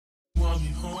want me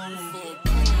home. I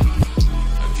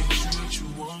get you what you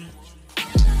want.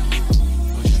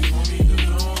 But you want me to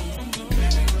go.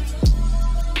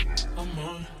 I'm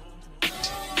on.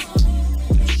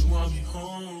 If you want me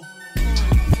home.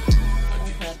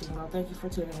 Well, thank you for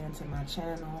tuning in to my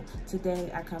channel.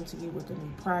 Today I come to you with a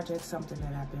new project, something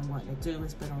that I've been wanting to do.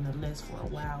 It's been on the list for a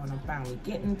while and I'm finally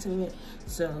getting to it.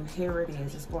 So here it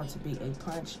is. It's going to be a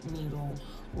punch needle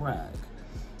rug.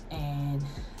 And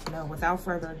without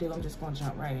further ado, I'm just going to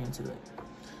jump right into it.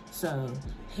 So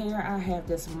here I have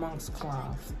this monk's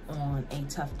cloth on a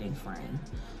tufting frame.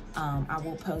 I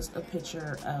will post a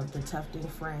picture of the tufting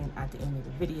frame at the end of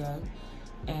the video,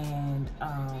 and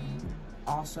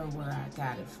also where I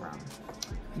got it from.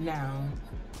 Now,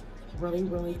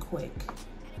 really quick,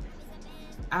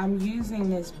 I'm using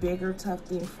this bigger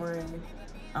tufting frame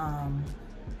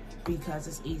because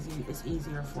it's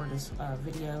easier for this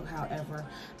video. However,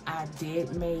 I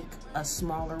did make a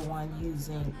smaller one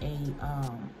using a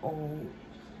old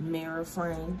mirror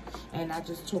frame, and I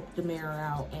just took the mirror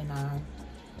out and I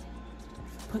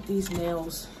put these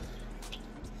nails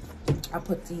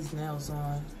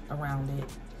on around it,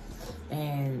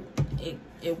 and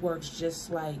it works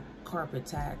just like carpet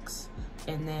tacks.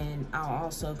 And then I'll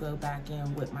also go back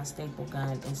in with my staple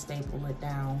gun and staple it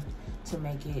down to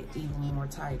make it even more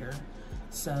tighter.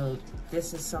 So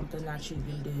this is something that you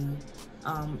can do.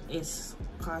 It's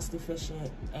cost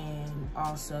efficient, and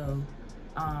also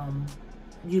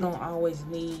you don't always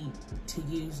need to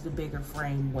use the bigger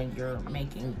frame when you're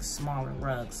making smaller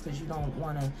rugs, because you don't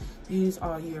want to use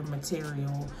all your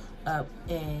material up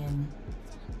and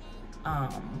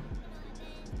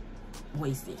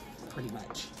waste it, pretty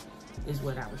much, is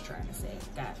what I was trying to say.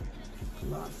 Got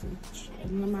lost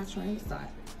in my train of thought.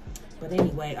 But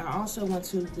anyway, I also went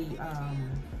to the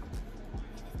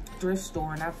thrift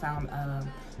store and I found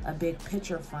a big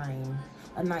picture frame,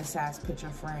 a nice size picture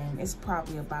frame. It's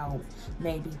probably about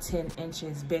maybe 10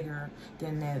 inches bigger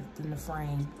than the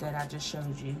frame that I just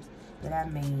showed you that I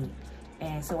made.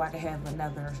 And so I could have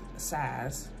another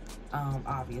size,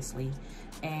 obviously.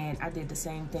 And I did the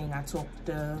same thing. I took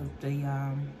the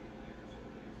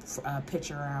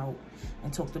picture out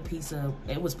and took the piece of,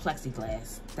 it was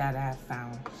plexiglass that I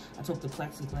found. I took the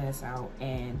plexiglass out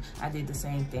and I did the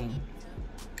same thing.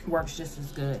 Works just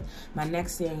as good. My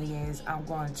next thing is I'm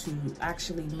going to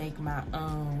actually make my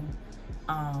own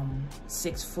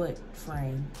 6-foot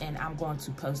frame, and I'm going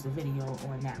to post a video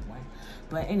on that one.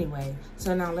 But anyway,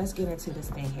 so now let's get into this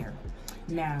thing here.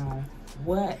 Now,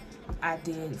 what I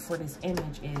did for this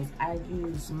image is I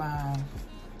used my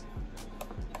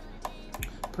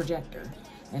projector,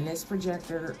 and this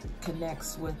projector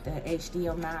connects with the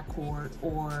HDMI cord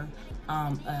or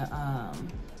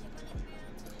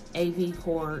AV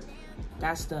cord.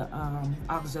 That's the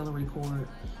auxiliary cord,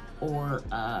 or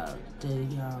the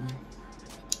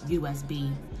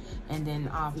USB. And then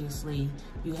obviously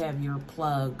you have your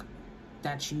plug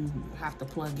that you have to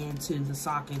plug into the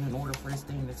socket in order for this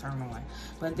thing to turn on.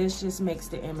 But this just makes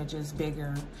the images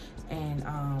bigger, and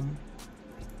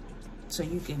so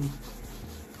you can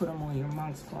put them on your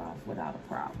monk's cloth without a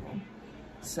problem.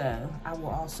 So I will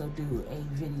also do a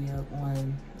video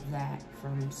on that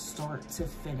from start to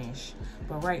finish.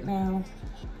 But right now,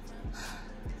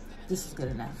 this is good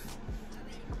enough.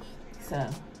 So,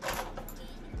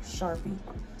 Sharpie,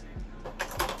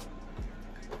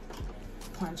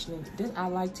 punch needle. I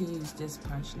like to use this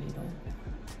punch needle,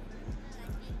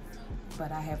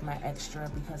 but I have my extra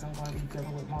because I'm going to be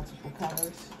dealing with multiple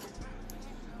colors.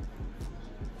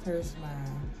 Here's my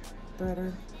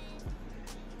threader,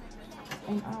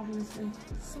 and obviously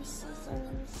some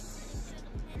scissors.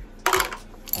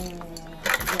 And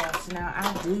yes, now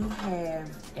I do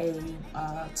have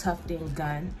a tufting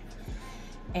gun,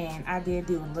 and I did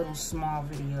do a little small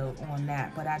video on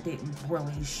that, but I didn't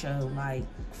really show like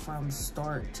from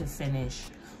start to finish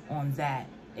on that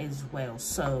as well.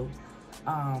 So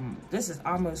this is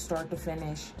almost start to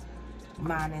finish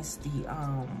minus the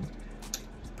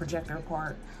projector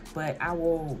part, but I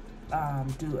will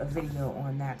do a video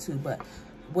on that too. But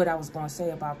what I was going to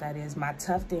say about that is my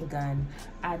tufting gun,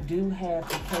 I do have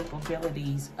the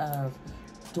capabilities of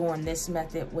doing this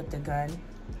method with the gun,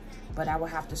 but I will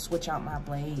have to switch out my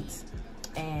blades,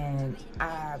 and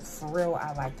for real,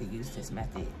 I like to use this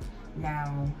method.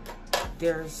 Now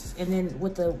and then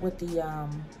with the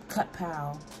cut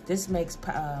pal, this makes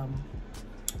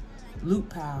loop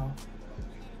pal.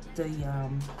 The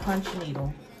punch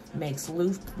needle makes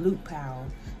loop pal,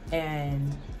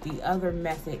 and the other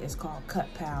method is called cut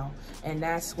pal, and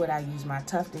that's what I use my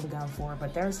tufting gun for.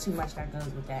 But there's too much that goes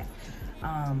with that.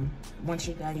 Once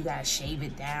you're done, you gotta shave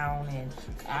it down, and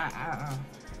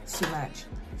it's too much.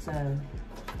 So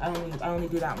I only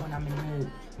do that when I'm in the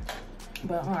mood.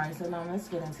 But all right, so now let's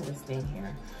get into this thing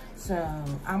here. So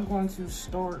I'm going to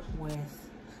start with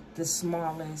the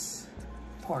smallest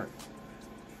part,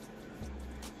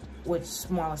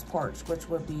 which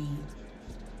would be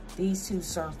these two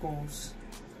circles,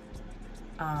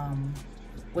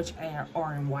 which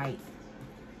are in white.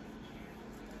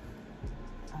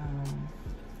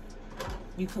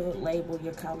 You could label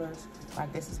your colors,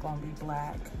 like this is going to be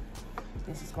black,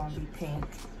 this is going to be pink.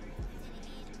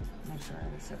 Make sure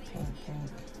it's a pink,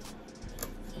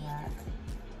 black,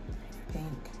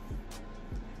 pink.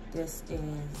 This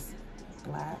is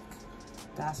black.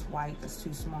 That's white. That's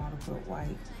too small to put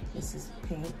white. This is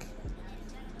pink.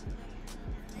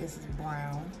 This is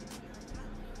brown.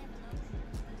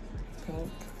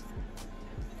 Pink,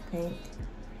 pink,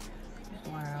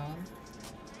 brown,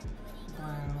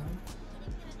 brown,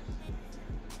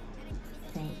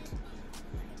 pink,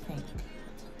 pink.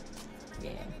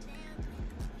 Yeah.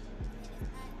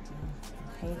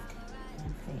 Pink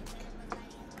and pink.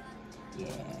 Yeah,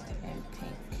 and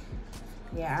pink.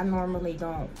 Yeah, I normally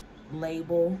don't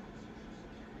label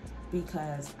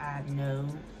because I know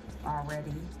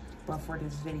already, but for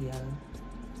this video,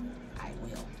 I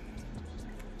will.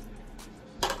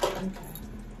 Okay,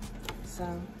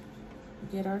 so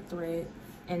get our thread,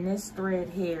 and this thread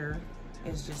here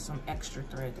is just some extra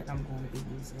thread that I'm going to be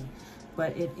using,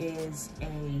 but it is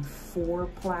a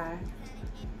 4-ply,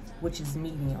 which is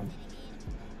medium.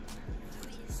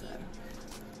 So,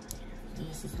 and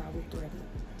this is how we thread it.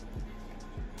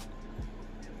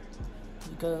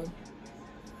 You go,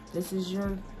 this is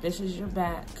your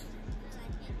back,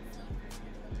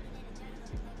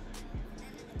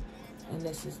 and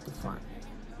this is the front.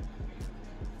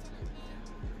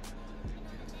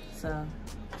 So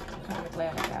I'm kind of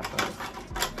glad I got both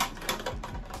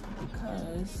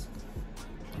because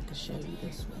I can show you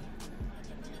this way.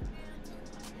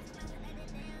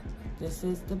 This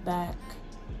is the back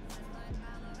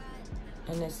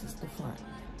and this is the front.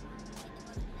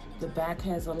 The back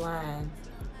has a line,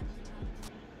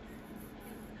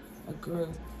 a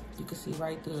groove. You can see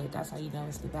right through it. That's how you know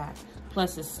it's the back.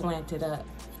 Plus it's slanted up.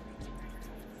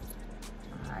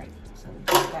 All right, so we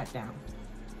put that down.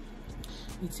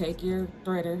 You take your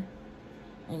threader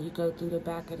and you go through the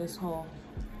back of this hole.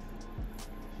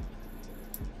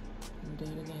 And do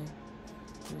it again.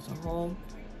 There's a hole.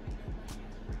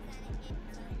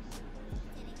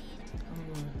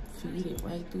 I'm gonna feed it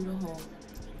right through the hole.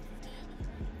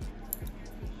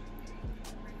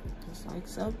 Just like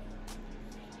so.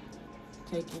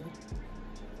 Take your,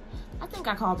 I think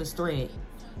I call this thread,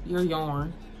 your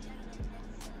yarn.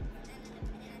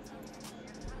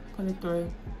 Put it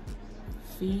through.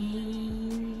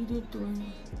 Feed it through,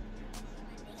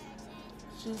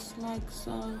 just like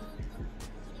so.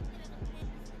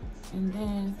 And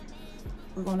then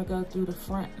we're gonna go through the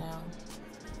front now.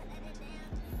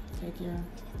 Take your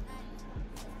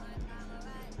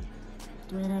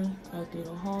threader, go through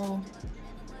the hole,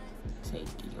 take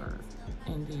your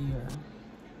into your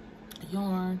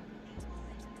yarn,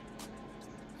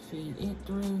 feed it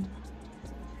through,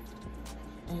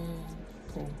 and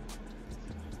pull.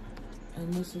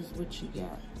 And this is what you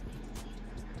got.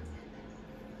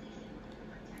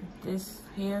 This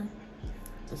here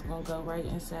is gonna go right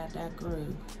inside that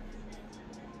groove.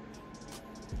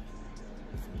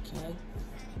 Okay.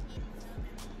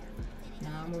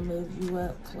 Now I'm gonna move you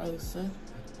up closer.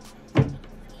 And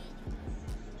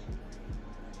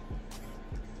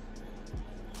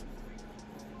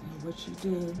what you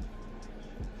do,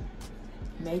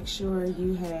 make sure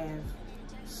you have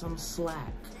some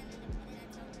slack.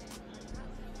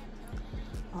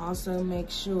 Also make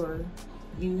sure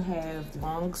you have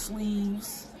long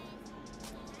sleeves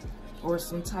or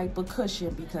some type of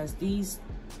cushion because these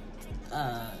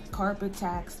carpet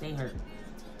tacks, they hurt.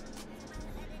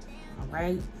 All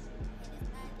right?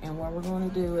 And what we're going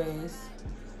to do is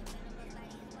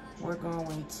we're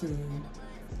going to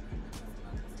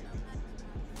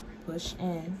push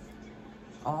in,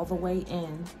 all the way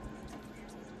in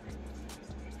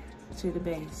to the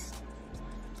base.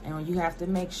 And you have to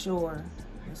make sure,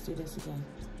 let's do this again.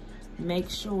 Make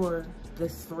sure the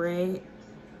thread,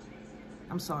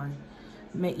 I'm sorry,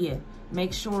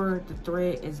 make sure the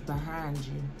thread is behind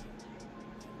you.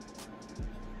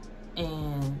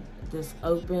 And this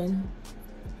open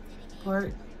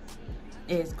part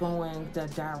is going the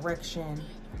direction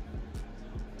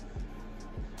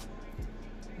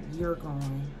you're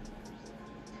going,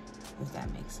 if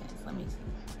that makes sense. Let me see.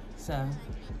 So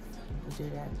we'll do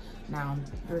that. Now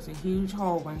there's a huge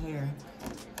hole in here.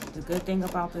 The good thing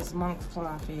about this monk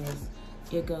cloth is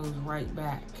it goes right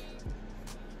back.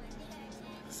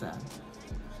 So,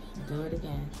 do it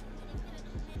again.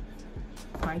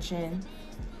 Punch in,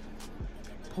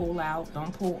 pull out.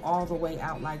 Don't pull all the way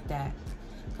out like that,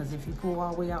 because if you pull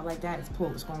all the way out like that, it's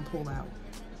gonna pull out.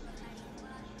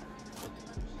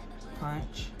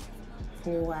 Punch,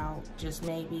 pull out, just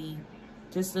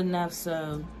enough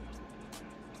so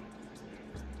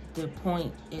the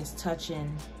point is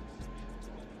touching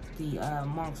the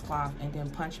monk's cloth, and then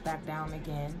punch back down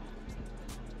again.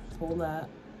 Pull up.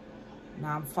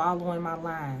 Now I'm following my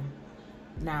line.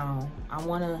 Now I'm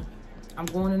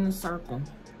going in a circle.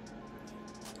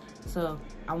 So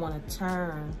I want to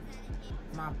turn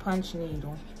my punch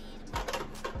needle.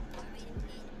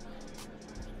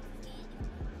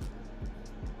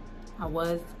 I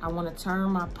want to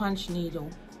turn my punch needle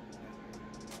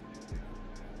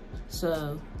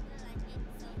so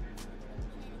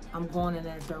I'm going in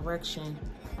that direction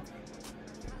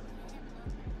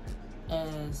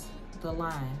as the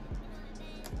line.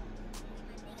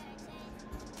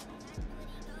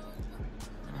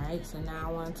 Alright, so now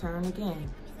I want to turn again.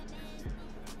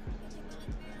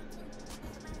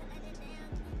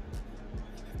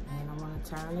 And I want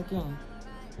to turn again.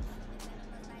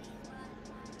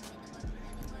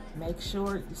 Make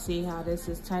sure, you see how this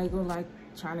is tangled, like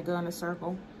trying to go in a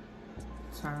circle?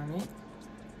 Turn it.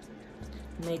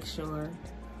 Make sure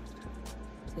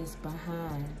it's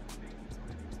behind.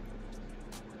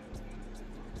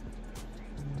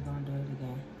 And we're gonna do it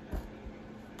again.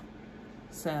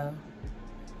 So,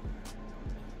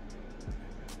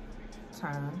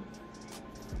 turn,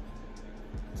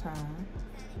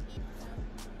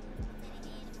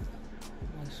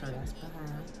 make sure that's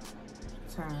behind,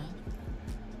 turn,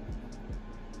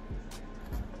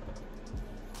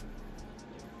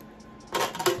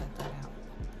 cut that out.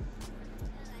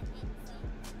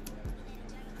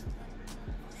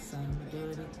 So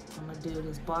I'm gonna do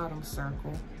this bottom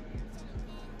circle.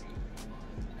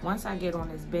 Once I get on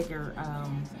this bigger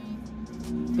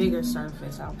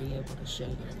surface, I'll be able to show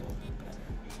you a little bit better.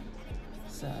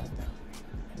 So,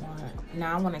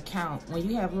 now I want to count. When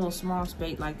you have a little small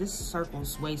space, like this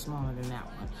circle's way smaller than that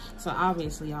one. So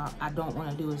obviously I don't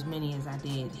want to do as many as I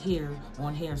did here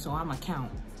on here, so I'm going to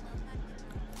count.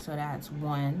 So that's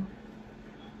 1,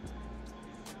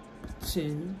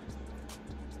 2,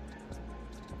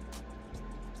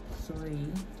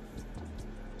 3,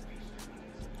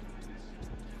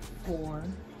 4,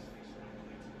 and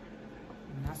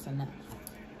that's enough.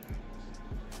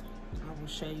 I will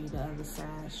show you the other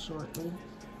side shortly.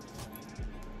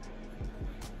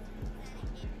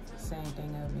 Same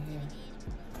thing over here.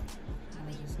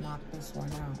 I'll just knock this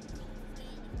one out.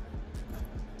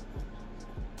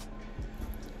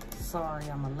 Sorry,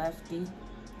 I'm a lefty,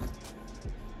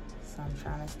 so I'm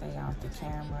trying to stay off the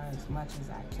camera as much as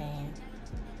I can.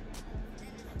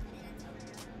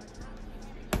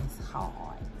 It's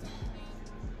hard.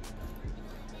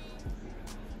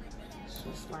 It's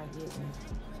just like getting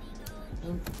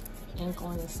ink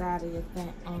on the side of your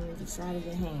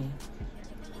hand.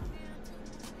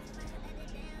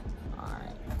 All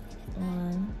right,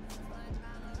 1,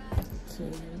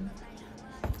 2,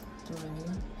 3.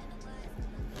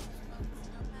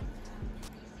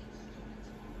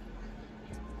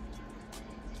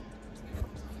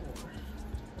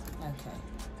 Okay,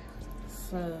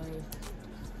 so,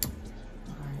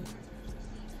 all right.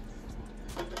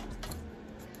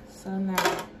 So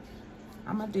now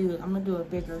I'm gonna do a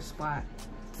bigger spot.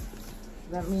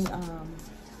 Let me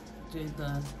do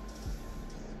the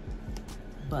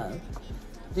bow.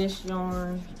 This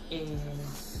yarn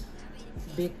is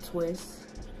Big Twist.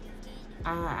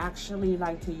 I actually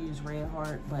like to use Red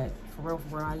Heart, but for real,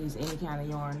 I use any kind of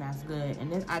yarn that's good.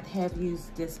 And then I have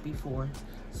used this before,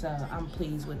 so I'm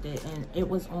pleased with it. And it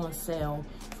was on sale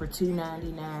for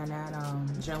 $2.99 at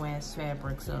Joann's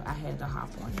Fabric, so I had to hop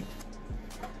on it.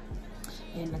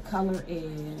 And the color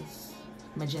is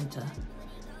magenta.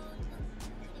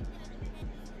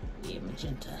 Yeah,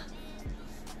 magenta.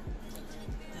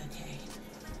 Okay.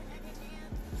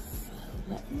 So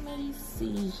let me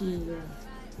see here.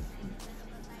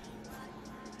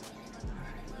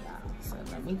 Alright, y'all. So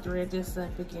let me thread this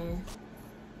up again.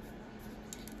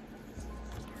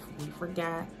 We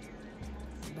forgot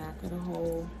the back of the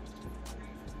hole.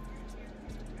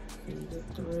 Feed it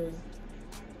through.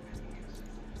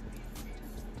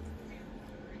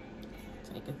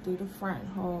 Take it through the front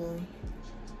hole.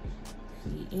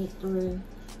 Feed it through.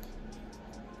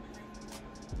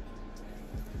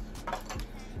 Okay.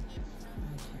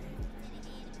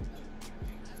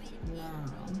 Now,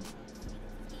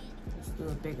 let's do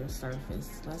a bigger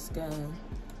surface. Let's go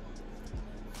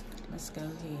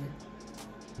here.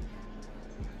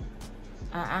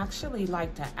 I actually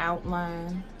like to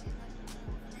outline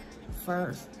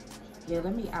first. Yeah,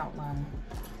 let me outline.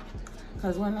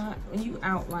 Because when you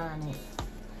outline it,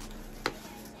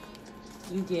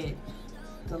 you get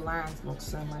the lines look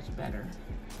so much better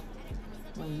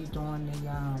when you're doing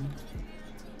the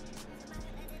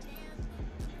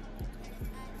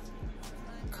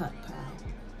cut pal.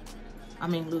 I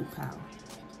mean loop pal.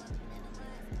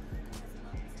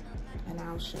 And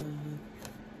I'll show you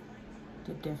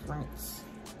the difference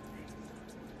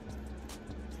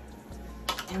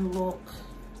and look.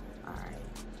 All right,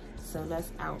 so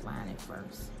let's outline it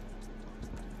first.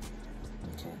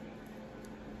 Okay,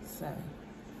 so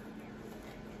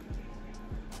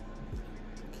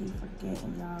keep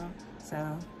forgetting, y'all.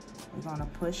 So we're gonna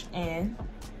push in,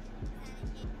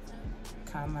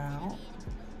 come out.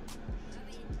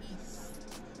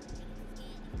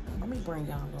 Let me bring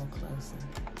y'all a little closer.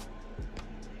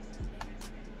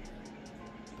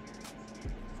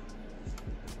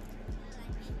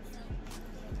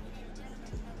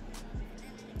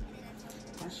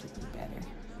 That should be better.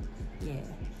 Yeah.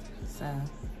 So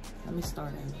let me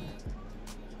start over.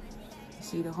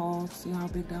 See the hole? See how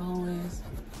big the hole is?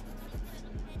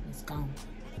 It's gone.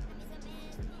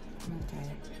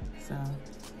 Okay. So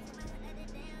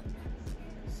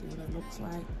see what it looks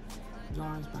like.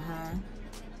 Yarn's behind.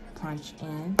 Punch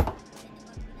in,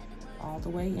 all the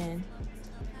way in,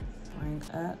 bring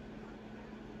up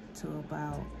to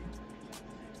about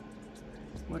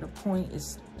where the point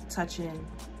is touching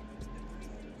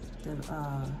the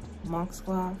monk's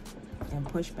cloth, and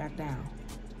push back down.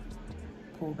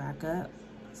 Pull back up,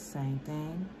 same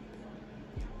thing.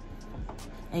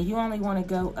 And you only want to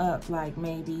go up like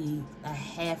maybe a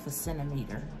 ½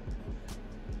 centimeter,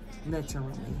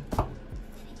 literally.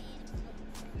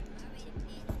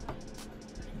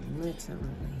 Literally.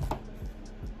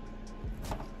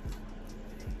 I'm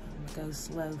gonna go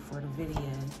slow for the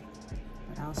video,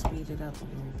 but I'll speed it up a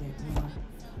little bit more.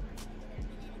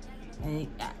 And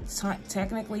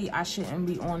technically, I shouldn't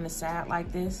be on the side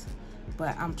like this,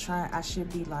 but I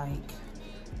should be like,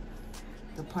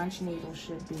 the punch needle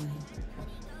should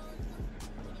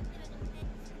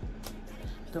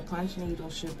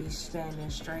be standing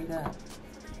straight up.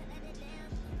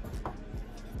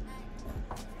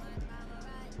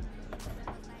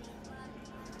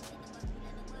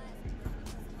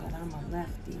 I'm a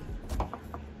lefty.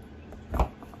 My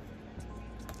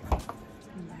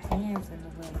hand's in the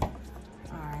way.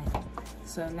 Alright.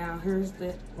 So now here's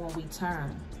the when we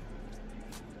turn.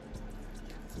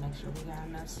 Let's make sure we got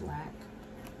enough slack.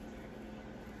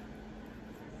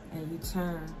 And you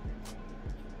turn.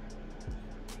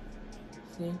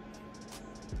 See?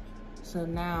 So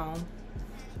now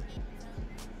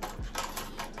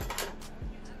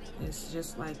it's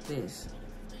just like this.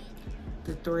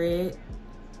 The thread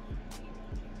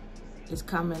is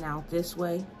coming out this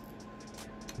way,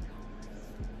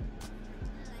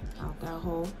 out that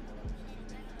hole,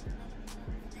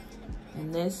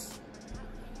 and this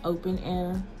open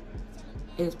air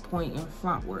is pointing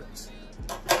frontwards,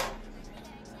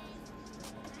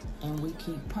 and we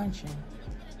keep punching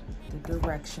the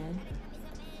direction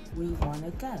we want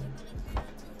to go,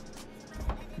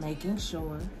 making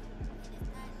sure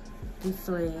the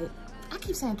thread, I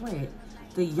keep saying thread,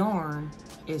 the yarn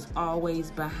is always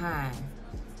behind,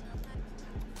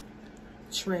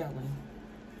 trailing.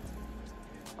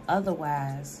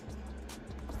 Otherwise,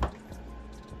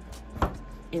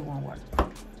 it won't work.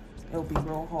 It'll be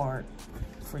real hard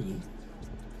for you.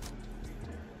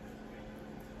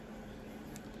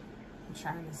 I'm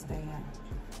trying to stay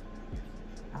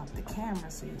out the camera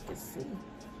so you can see.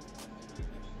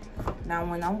 Now,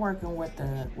 when I'm working with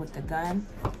the gun,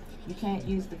 you can't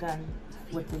use the gun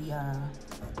with the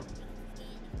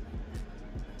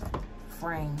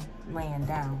frame laying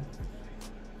down.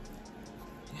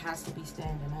 It has to be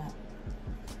standing up.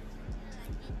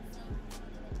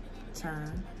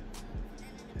 Turn.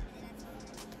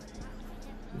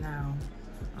 Now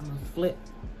I'm gonna flip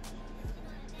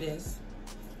this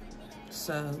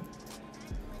so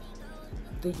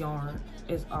the yarn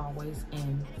is always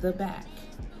in the back.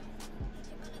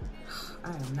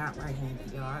 I am not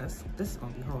right-handed, y'all. This is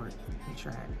gonna be hard. Let me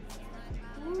try it.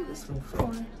 Ooh, this feels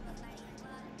fun.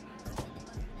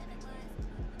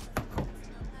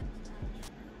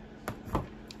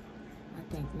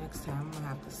 I think next time I'm gonna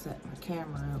have to set my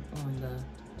camera up on the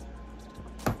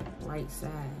right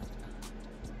side.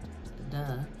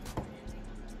 Duh.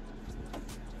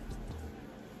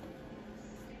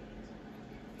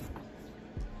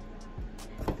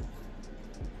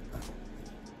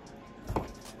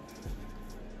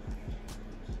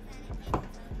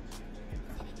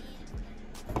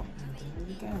 There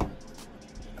we go.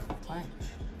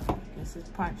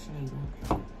 punch needle.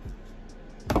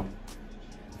 And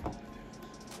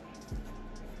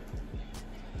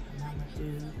I'm gonna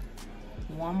do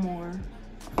one more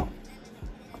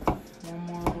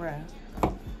row.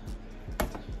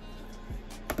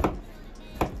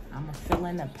 I'm gonna fill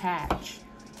in the patch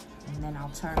and then I'll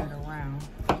turn it around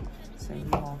so you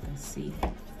all can see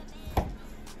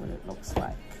what it looks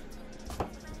like.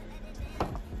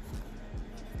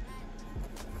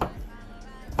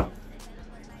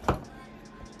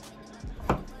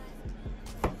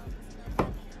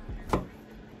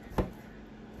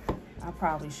 I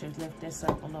probably should lift this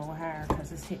up a little higher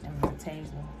because it's hitting my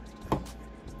table.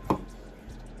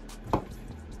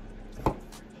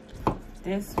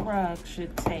 This rug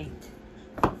should take,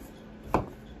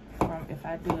 from if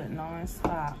I do it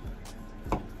non-stop,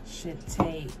 should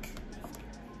take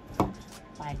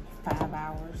like 5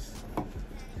 hours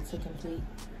to complete.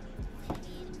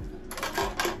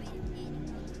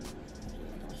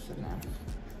 That's enough.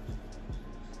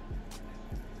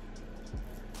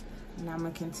 And I'm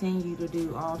gonna continue to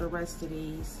do all the rest of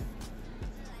these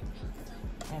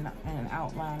and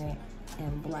outline it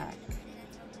in black.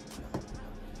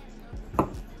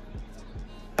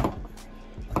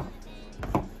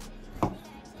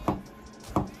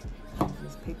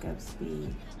 Just pick up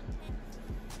speed.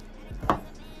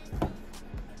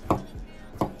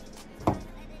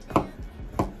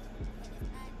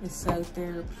 It's so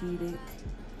therapeutic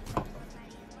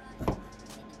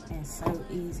and so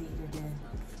easy to do.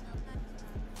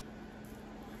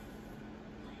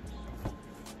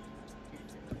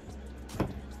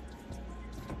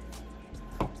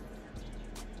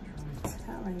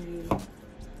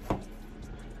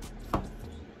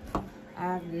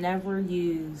 I've never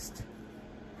used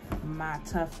my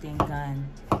tufting gun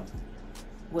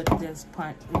with this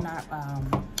punch, not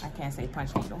I can't say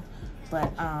punch needle,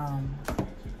 but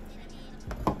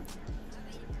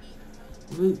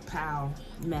root pile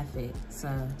method.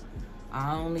 So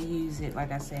I only use it,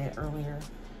 like I said earlier,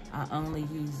 I only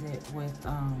use it with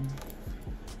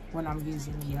when I'm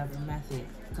using the other method,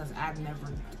 because I've never,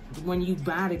 when you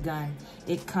buy the gun,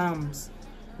 it comes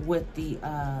with the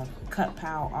cut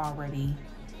pile already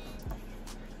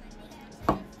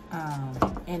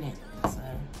in it, so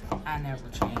I never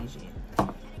change it.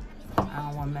 I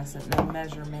don't want to mess up no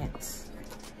measurements.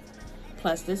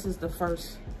 Plus, this is the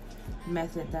first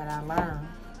method that I learned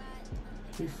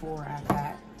before I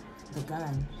got the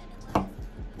gun,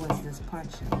 was this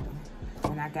punch needle.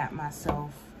 And I got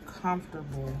myself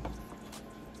comfortable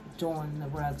doing the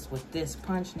rugs with this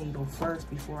punch needle first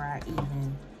before I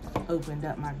even opened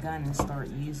up my gun and start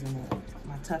using it,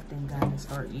 my tufting gun, and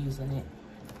start using it.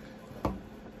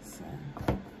 So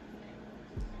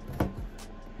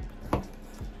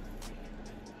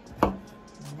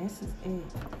and this is it.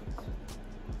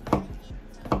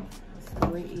 It's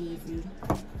really easy.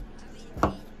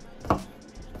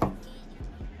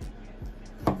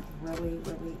 Really,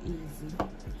 really easy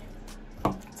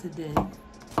to do.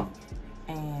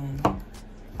 And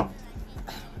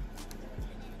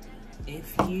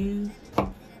if you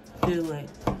do it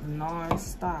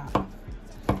non-stop,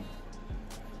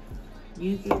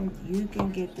 you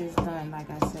can get this done, like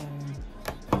I said,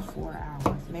 in 4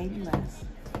 hours, maybe less,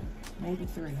 maybe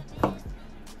 3.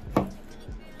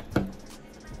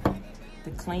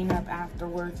 The cleanup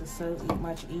afterwards is so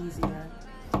much easier.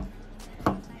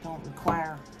 Don't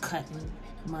require cutting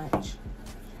much.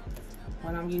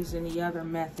 When I'm using the other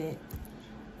method,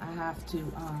 I have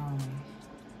to I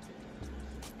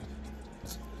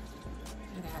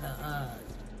gotta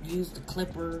use the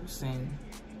clippers, and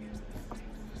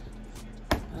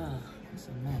it's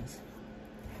a mess.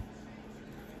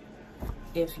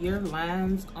 If your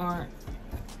lines aren't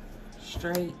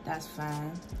straight, that's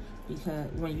fine,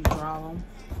 because when you draw them,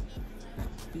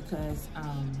 because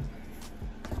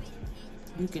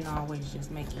you can always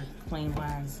just make your clean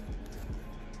lines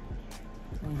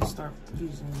when you start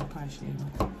using the punch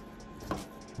needle.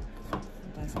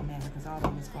 It doesn't matter, because all of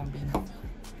them is going to be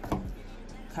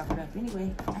covered up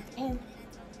anyway at the end.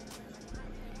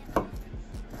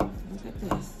 Look at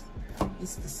this.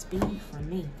 It's the speed for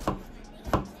me.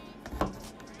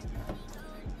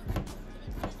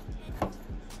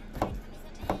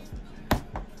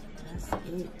 That's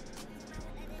it.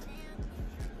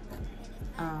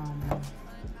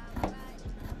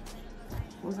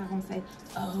 What was I gonna say?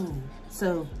 Oh,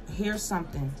 so here's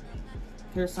something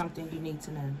you need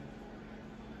to know.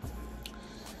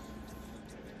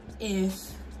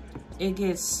 If it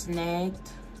gets snagged,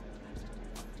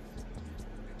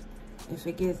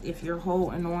 if you're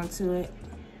holding on to it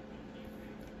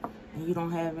and you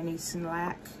don't have any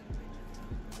slack,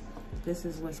 this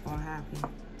is what's gonna happen.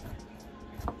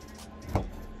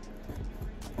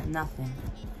 Nothing.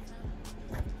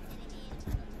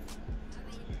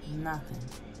 Nothing.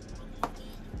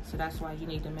 So that's why you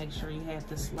need to make sure you have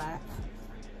the slack.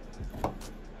 Or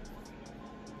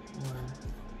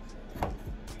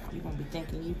you're gonna be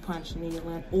thinking you punch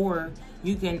needling, or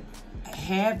you can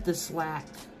have the slack.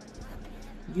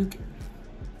 You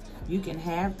can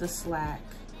have the slack,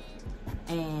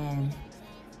 and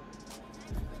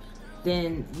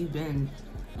then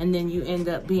you end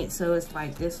up being, so it's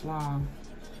like this long.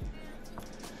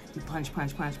 You punch,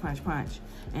 punch, punch, punch, punch,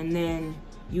 and then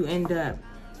you end up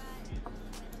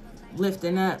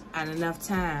lifting up at enough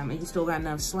time and you still got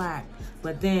enough slack,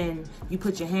 but then you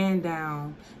put your hand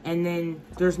down and then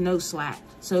there's no slack.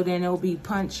 So then it'll be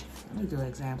punch. Let me do an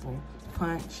example.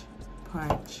 Punch,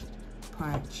 punch,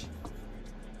 punch.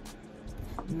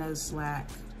 No slack.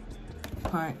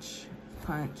 Punch,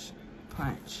 punch,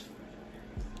 punch.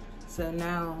 So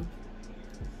now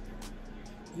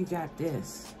you got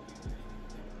this.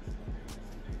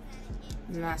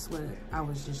 And that's what I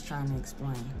was just trying to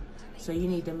explain. So you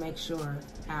need to make sure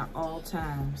at all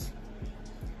times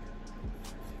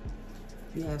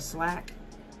you have slack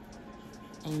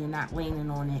and you're not leaning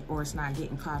on it, or it's not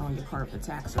getting caught on your carpet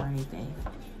tacks or anything.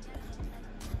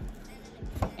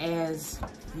 As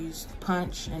you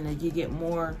punch and then you get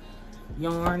more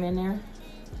yarn in there,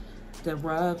 the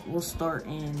rug will start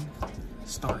to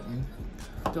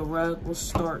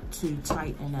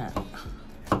tighten up.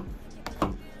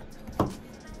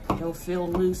 It'll feel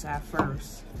loose at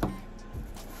first,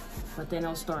 but then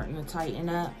it'll start to tighten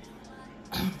up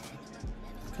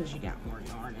because you got more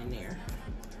yarn in there.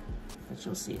 But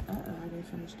you'll see, I didn't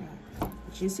finish that.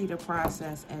 But you see the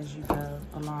process as you go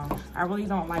along. I really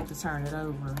don't like to turn it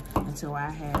over until I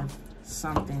have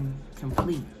something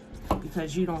complete,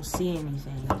 because you don't see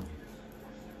anything.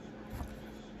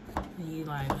 And you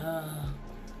like,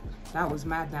 that was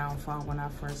my downfall when I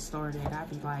first started. I'd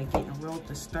be like getting real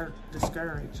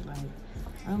discouraged. Like,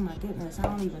 oh my goodness, I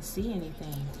don't even see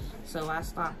anything. So I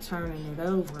stopped turning it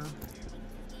over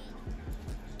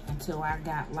until I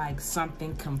got like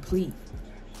something complete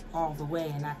all the way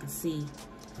and I could see.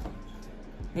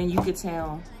 Then you could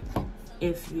tell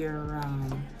if your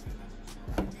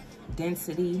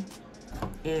density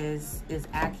is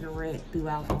accurate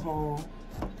throughout the whole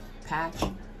patch.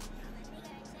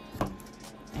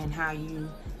 And how you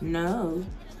know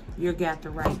you got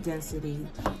the right density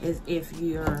is if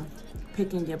you're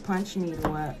picking your punch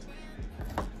needle up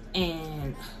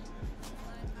and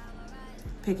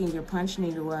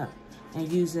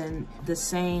using the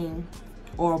same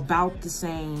or about the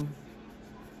same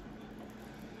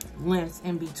length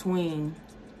in between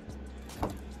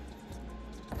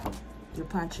your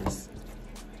punches.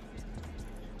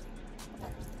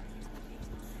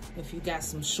 If you got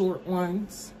some short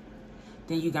ones,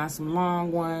 then you got some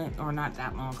long one, or not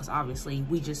that long, because obviously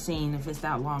we just seen if it's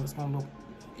that long,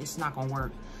 it's not gonna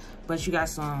work. But you got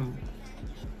some,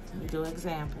 let me do an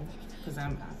example, because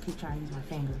I keep trying to use my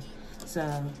fingers.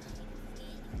 So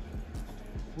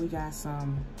we got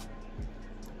some,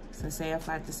 so say if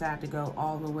I decide to go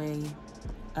all the way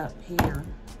up here,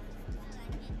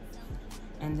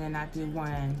 and then I do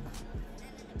one,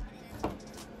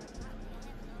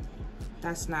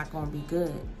 that's not gonna be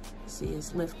good. See,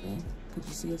 it's lifting. Could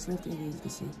you see it's lifting? Yeah, you can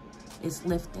see it's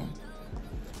lifting.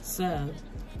 So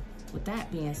with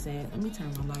that being said, let me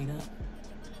turn my light up.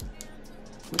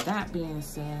 With that being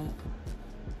said,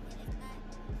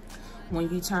 when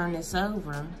you turn this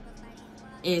over,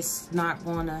 it's not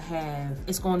gonna have,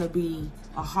 it's gonna be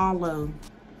a hollow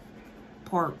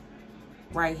part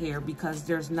right here because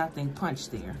there's nothing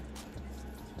punched there.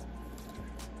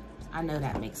 I know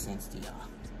that makes sense to y'all.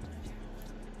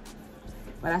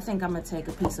 But I think I'm gonna take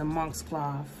a piece of monk's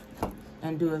cloth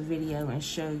and do a video and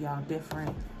show y'all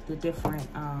the different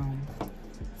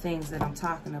things that I'm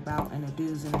talking about and the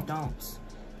do's and the don'ts.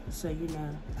 So you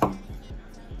know,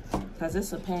 because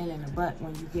it's a pain in the butt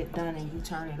when you get done and you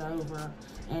turn it over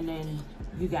and then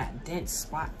you got dent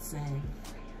spots and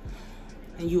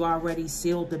you already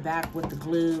sealed the back with the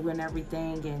glue and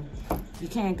everything, and you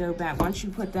can't go back. Once you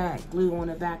put that glue on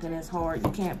the back and it's hard,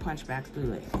 you can't punch back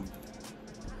through it.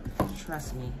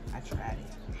 Trust me, I tried it.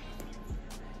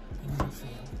 It was a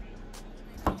fail.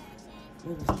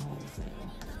 It was a whole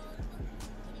fail.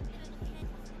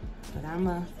 But I'm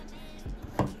going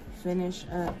to finish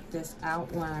up this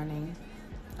outlining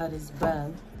of this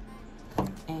bow.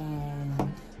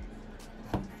 And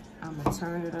I'm going to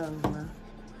turn it over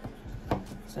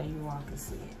so you all can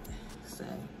see it. So,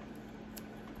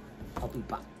 I'll be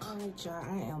back. All right, y'all,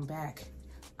 I am back.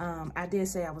 I did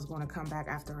say I was going to come back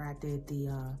after I did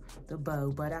the bow,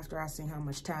 but after I seen how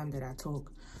much time that I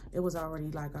took, it was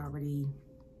already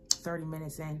 30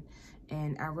 minutes in,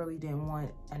 and I really didn't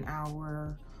want an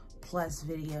hour plus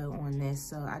video on this,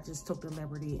 so I just took the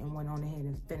liberty and went on ahead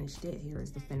and finished it. Here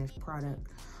is the finished product.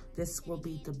 This will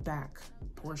be the back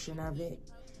portion of it.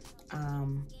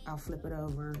 I'll flip it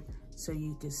over so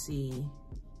you can see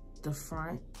the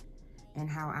front and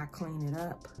how I clean it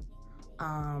up.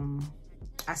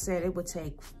 I said it would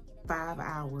take 5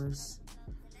 hours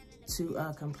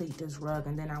to complete this rug,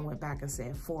 and then I went back and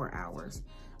said 4 hours,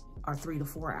 or 3 to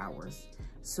 4 hours.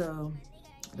 So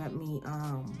let me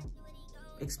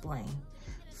explain.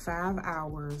 5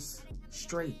 hours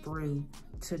straight through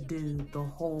to do the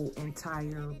whole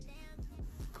entire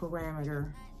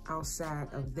parameter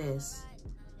outside of this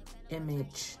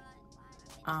image.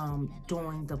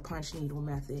 Doing the punch needle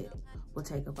method will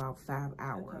take about 5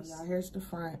 hours. Okay, y'all, here's the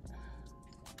front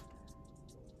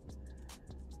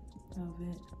of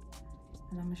it,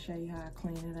 and I'm gonna show you how I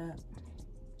clean it up.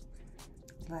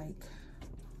 Like,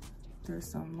 there's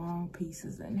some long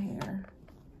pieces in here.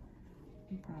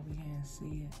 You probably can't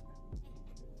see it,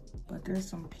 but there's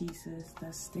some pieces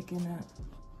that's sticking up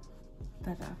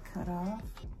that I cut off.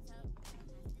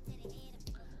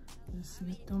 Just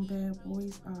snip them bad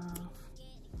boys off.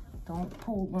 Don't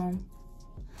pull them.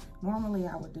 Normally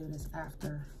I would do this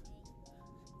after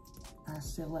I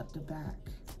seal up the back,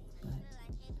 but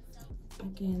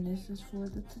again, this is for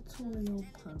the tutorial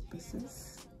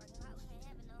purposes.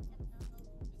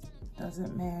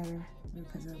 Doesn't matter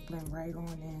because it'll blend right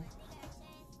on in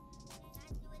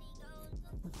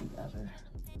with the other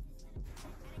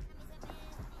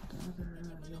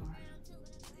yarn.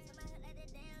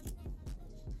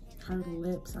 Turtle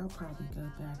lips, I'll probably go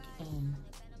back in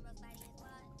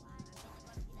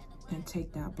and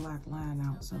take that black line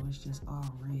out so it's just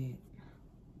all red,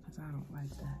 because I don't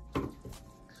like that.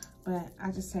 But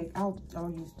I just take, I'll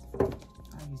use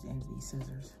the end of these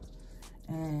scissors,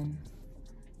 and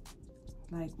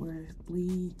like where it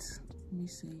bleeds, let me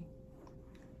see,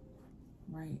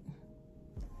 right,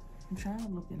 I'm trying to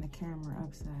look in the camera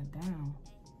upside down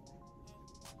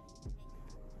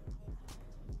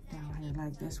here,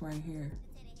 like this right here.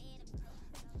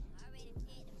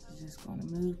 Just gonna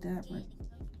move that,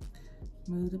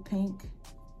 move the pink.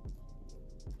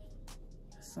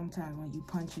 Sometimes when you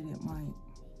punch it, it might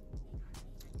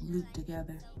loop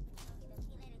together.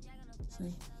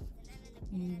 See?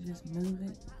 And you just move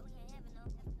it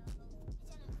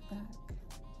back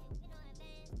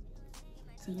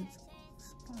to the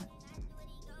spot.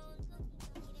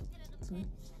 See?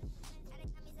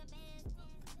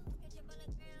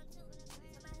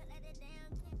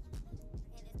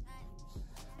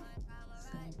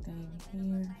 Same thing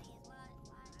here.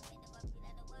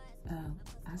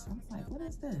 I'm like, what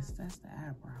is this? That's the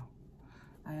eyebrow.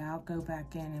 I'll go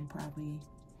back in and probably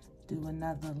do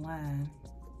another line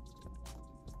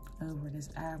over this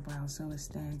eyebrow so it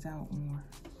stands out more.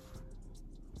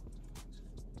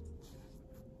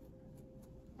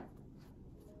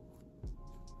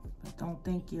 But don't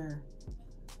think your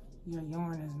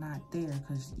yarn is not there,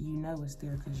 because you know it's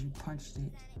there because you punched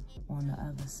it on the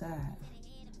other side.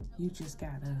 You just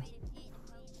gotta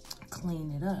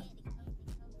clean it up.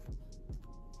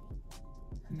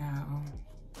 Now,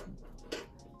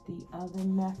 the other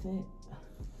method,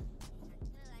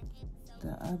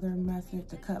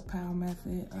 the cut pile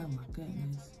method, oh my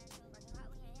goodness.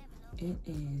 It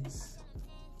is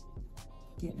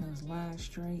getting those lines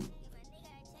straight,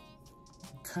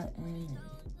 cutting,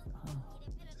 and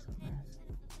it's a mess.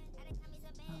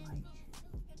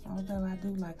 Although I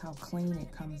do like how clean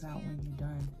it comes out when you're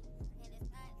done.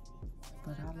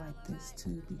 But I like this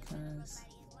too because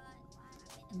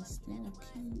it's still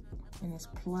cute and it's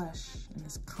plush and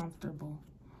it's comfortable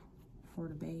for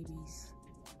the babies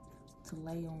to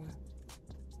lay on.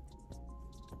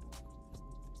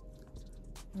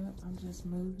 Yep, I'm just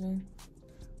moving,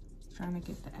 trying to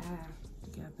get the eye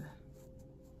together.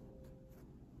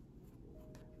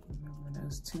 Remember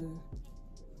those two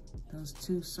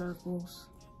circles,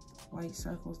 white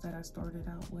circles that I started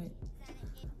out with?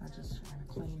 I just try to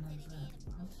clean those up.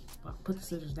 I'll put the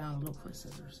scissors down and look for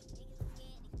scissors.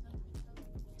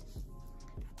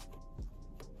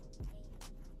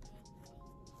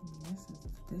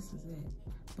 This is it.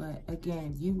 But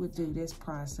again, you would do this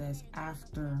process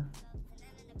after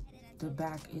the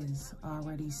back is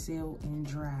already sealed and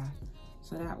dry.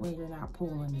 So that way you're not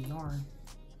pulling the yarn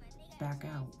back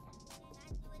out.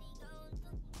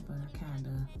 But I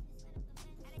kinda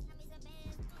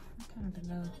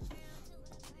know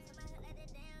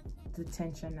the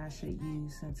tension I should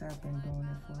use since I've been doing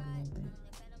it for a little bit.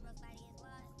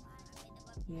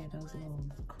 Yeah, those little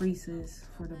creases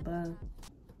for the bow.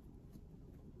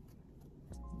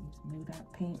 Move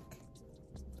that pink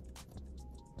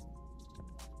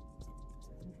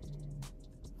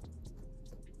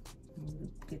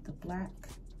get the black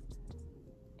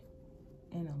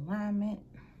in alignment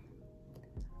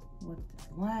with this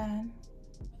line.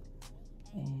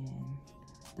 And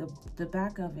the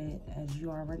back of it, as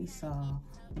you already saw,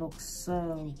 looks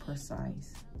so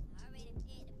precise.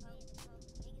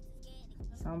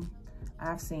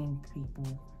 I've seen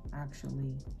people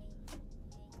actually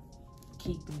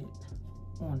keep it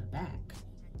on the back.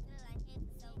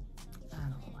 I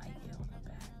don't like it on the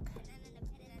back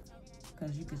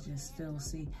because you could just still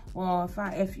see. Well,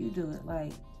 if you do it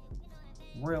like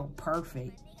real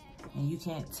perfect and you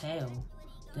can't tell,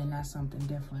 then that's something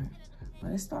different.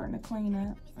 But it's starting to clean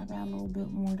up. I got a little bit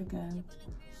more to go,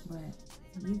 but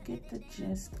you get the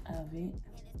gist of it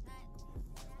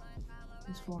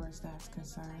as far as that's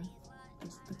concerned.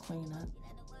 Just the cleanup.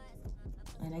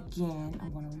 And again,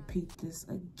 I'm going to repeat this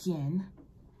again.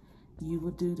 You will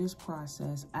do this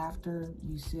process after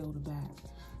you seal the back.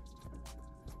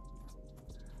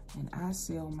 And I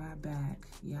seal my back.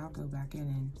 Yeah, I'll go back in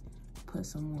and put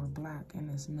some more black in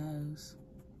his nose.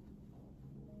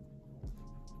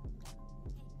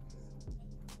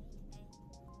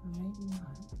 Or maybe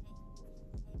not.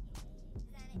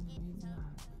 Maybe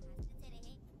not.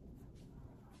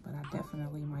 But I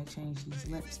definitely might change these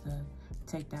lips to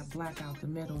take that black out the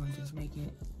middle and just make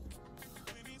it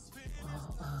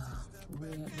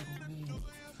red, little red.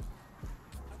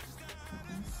 But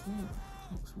that's it.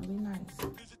 Looks really nice.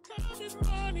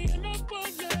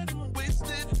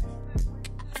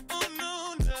 Oh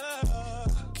no, no.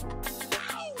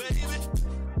 Baby,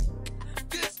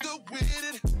 just go with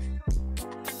it.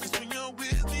 'Cause when you're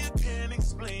with me, I can't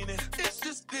explain it. It's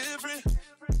just different.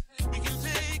 We can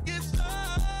take it slow.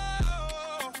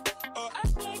 Or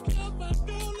act like you're my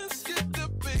girl. Let's skip the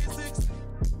basics.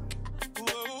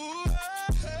 Whoa,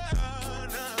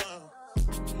 no.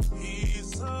 He's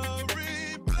so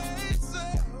replaceable.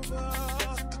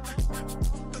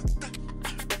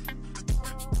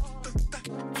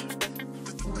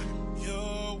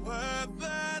 You're worth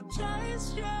the chase,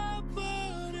 you're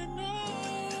putting on.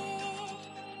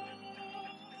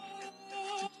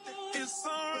 It's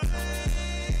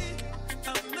alright,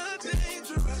 I'm not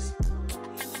dangerous.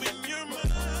 When you're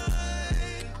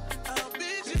mine, I'll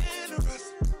be generous.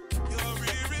 You're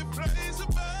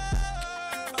irreplaceable,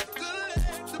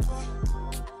 collectible,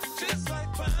 just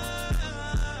like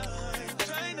fine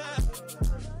China.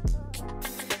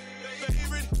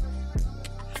 Favorite,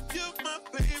 you're my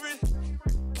favorite.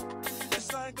 It's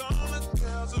like all the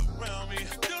girls around me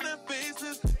don't have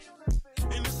faces,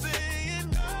 and they're saying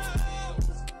no.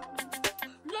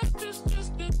 Life is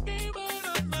just a game, but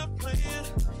I'm not playing.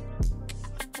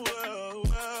 Whoa,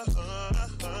 whoa.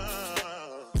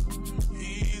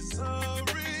 He's so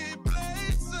replaceable.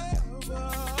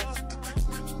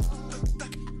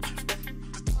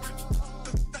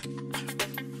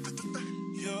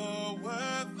 You're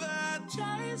worth the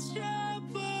chase, you're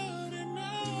putting on.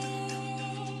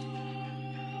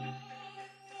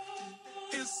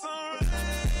 It's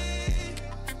alright,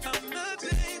 I'm not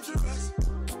dangerous.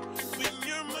 When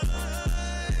you're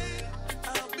mine,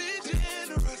 I'll be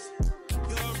generous.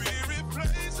 You're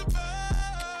irreplaceable,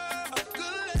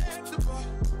 collectible,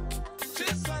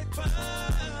 just like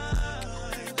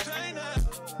fine China.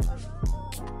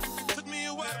 Took me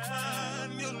a while to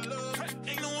find your love.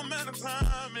 Ain't no amount of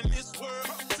time in this world.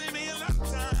 Save me a lot of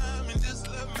time and just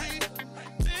love me.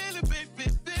 Feel it, baby,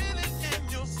 feel it in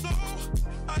your soul.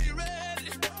 Are you ready?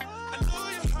 I know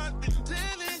you're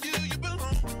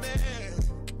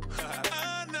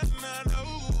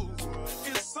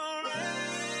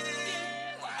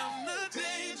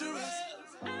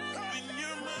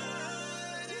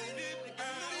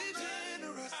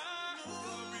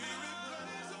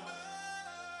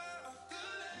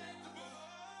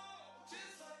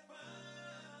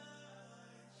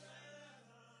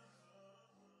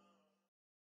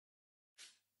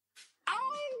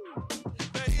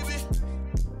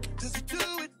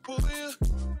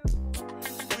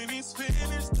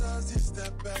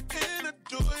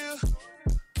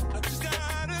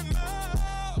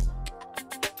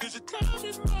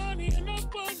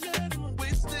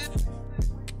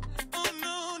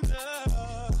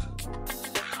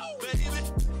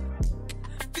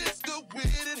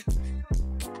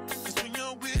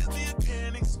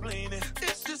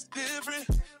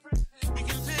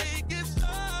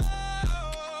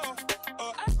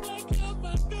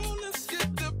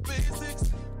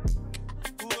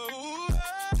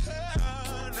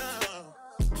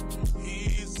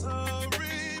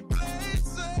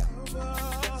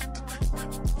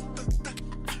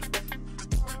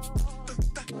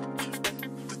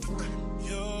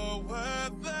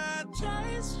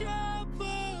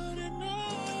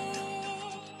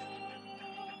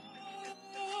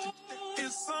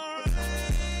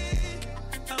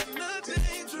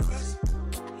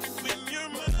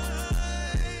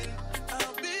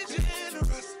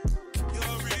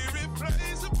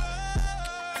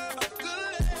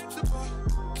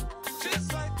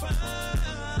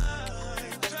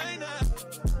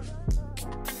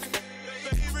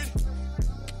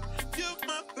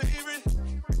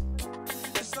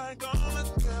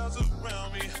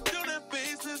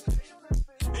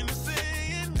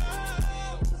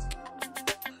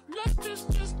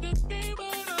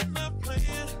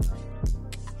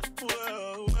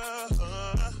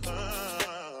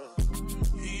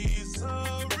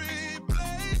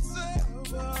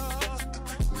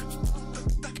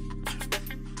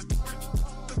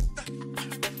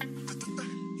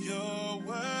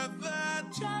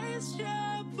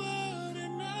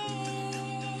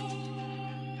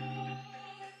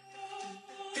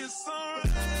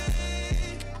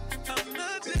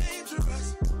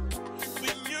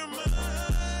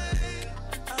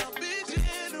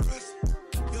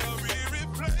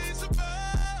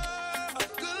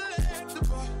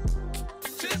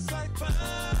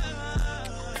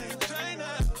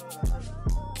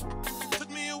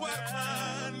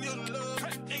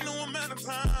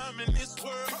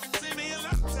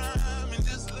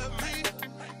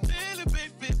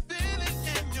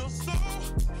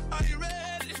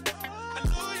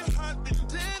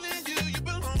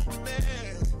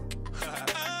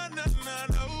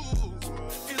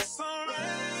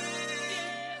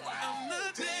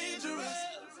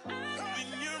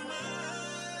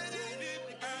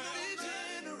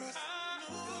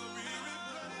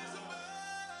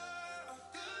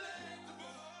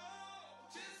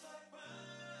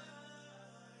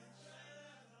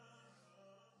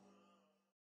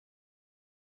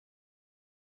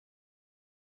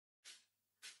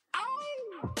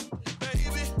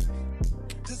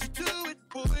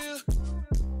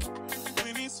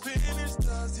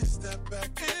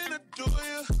adore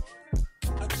you.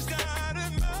 I just gotta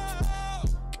know,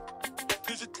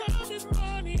 'cause your time is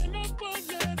money and I won't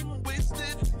let them waste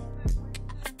it.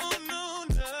 Oh no,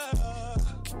 no,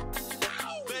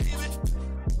 baby,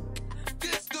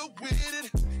 just go with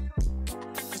it.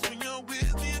 'Cause when you're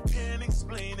with me, I can't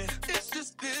explain it. It's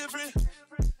just different.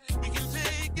 We can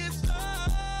take it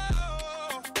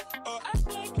slow, or act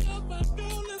like you're my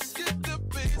girl. Let's skip the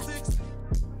basics.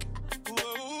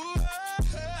 Whoa,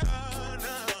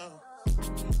 no.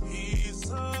 He's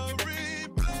so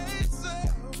replaceable.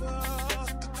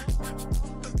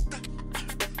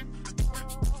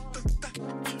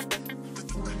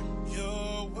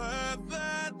 You're worth the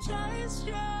chase,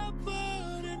 you're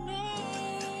burning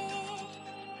up.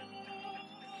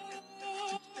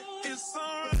 It's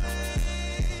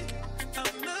alright,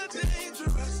 I'm not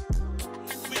dangerous.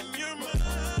 When you're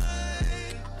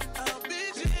mine, I'll be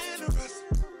generous.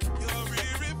 You're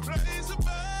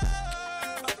irreplaceable,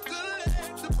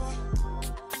 collectible,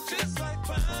 just like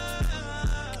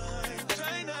fine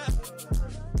china.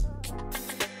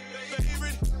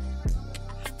 Favorite,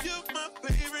 you're my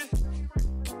favorite.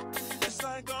 It's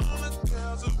like all the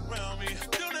girls around me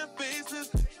don't have faces,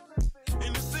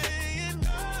 and they're saying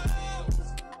no.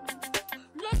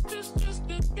 Life is just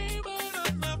a game, but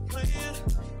I'm not playing.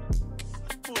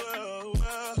 Whoa,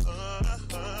 whoa,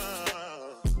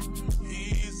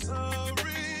 he's so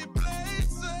replaceable.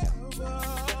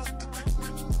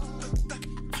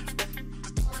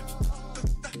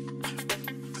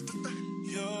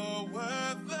 You're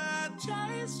worth the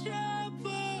chase, you're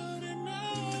burning up.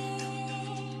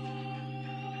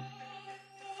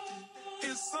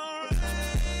 It's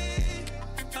alright,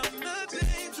 I'm not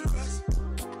dangerous.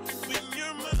 When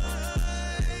you're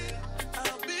mine,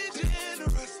 I'll be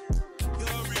generous.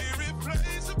 You're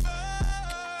irreplaceable,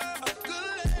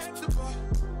 collectible,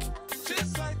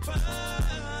 just like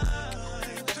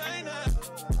fine china.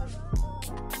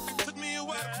 Took me a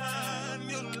while to find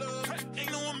your love.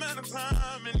 Ain't no amount of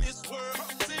time in this world.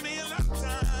 Save me a lot of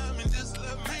time and just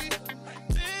love me.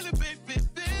 Feel it, baby,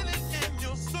 feel it in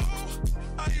your soul.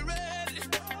 Are you ready?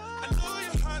 I know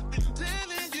your heart been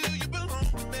telling you you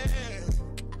belong to me.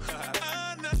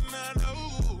 No.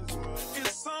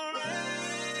 It's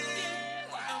alright,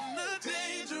 I'm not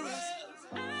dangerous.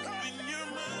 When you're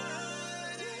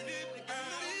mine,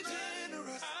 I'll be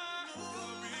generous.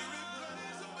 You're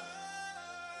irreplaceable,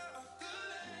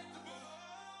 collectible,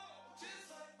 just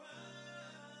like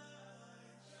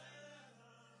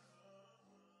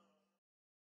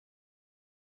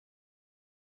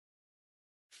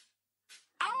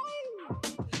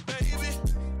baby,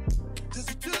 does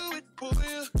he do it for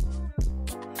you?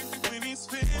 When he's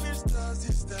finished, does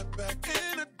he step back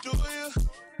and adore you?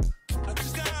 I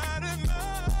just gotta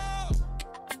know,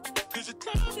 'cause your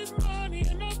time is money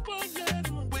and I won't let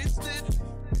him waste it.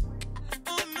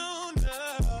 Oh no, no,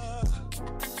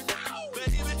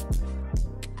 baby,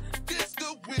 just go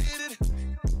with it.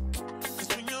 'Cause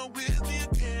when you're with me, I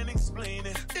can't explain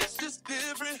it. It's just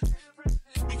different.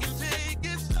 We can take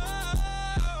it slow,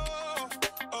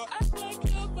 or act like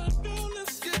you're my girl.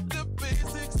 Let's skip the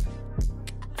basics.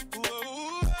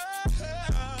 Whoa,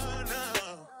 no.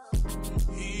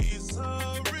 He's so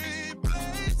replaceable.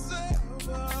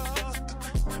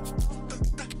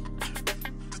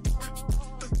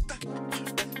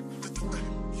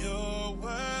 You're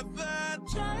worth the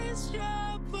chase,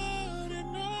 you're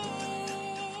burning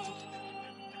up.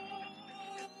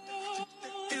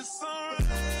 It's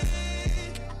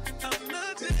alright, I'm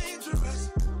not dangerous.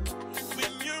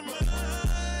 When you're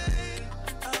mine,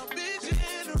 I'll be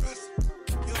generous.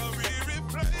 You're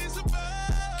irreplaceable,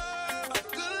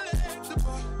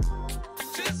 collectible,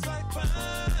 just like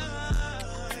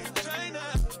fine china.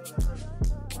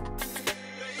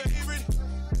 Favorite,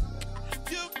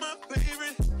 you're my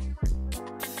favorite.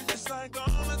 It's like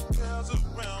all the girls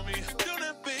around me don't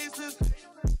have faces,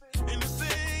 and they're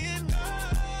saying no.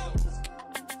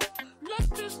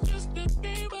 Life is just a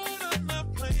game, but I'm not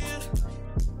playing.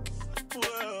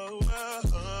 Whoa,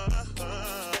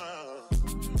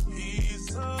 he's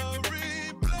so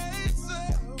replaceable.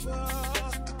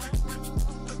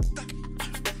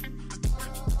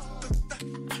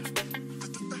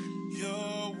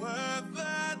 You're worth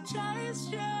the chase,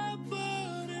 you're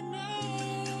burning up.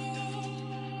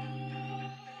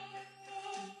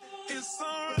 It's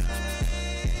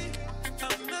alright,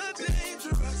 I'm not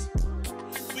dangerous.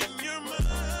 When you're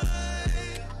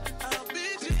mine, I'll be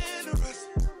generous.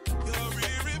 You're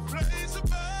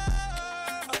irreplaceable,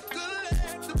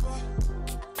 collectible,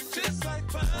 just like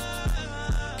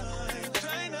fine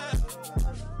china.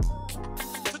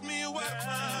 Took me a while to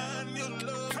find your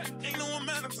love. Ain't no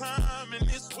amount of time in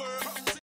this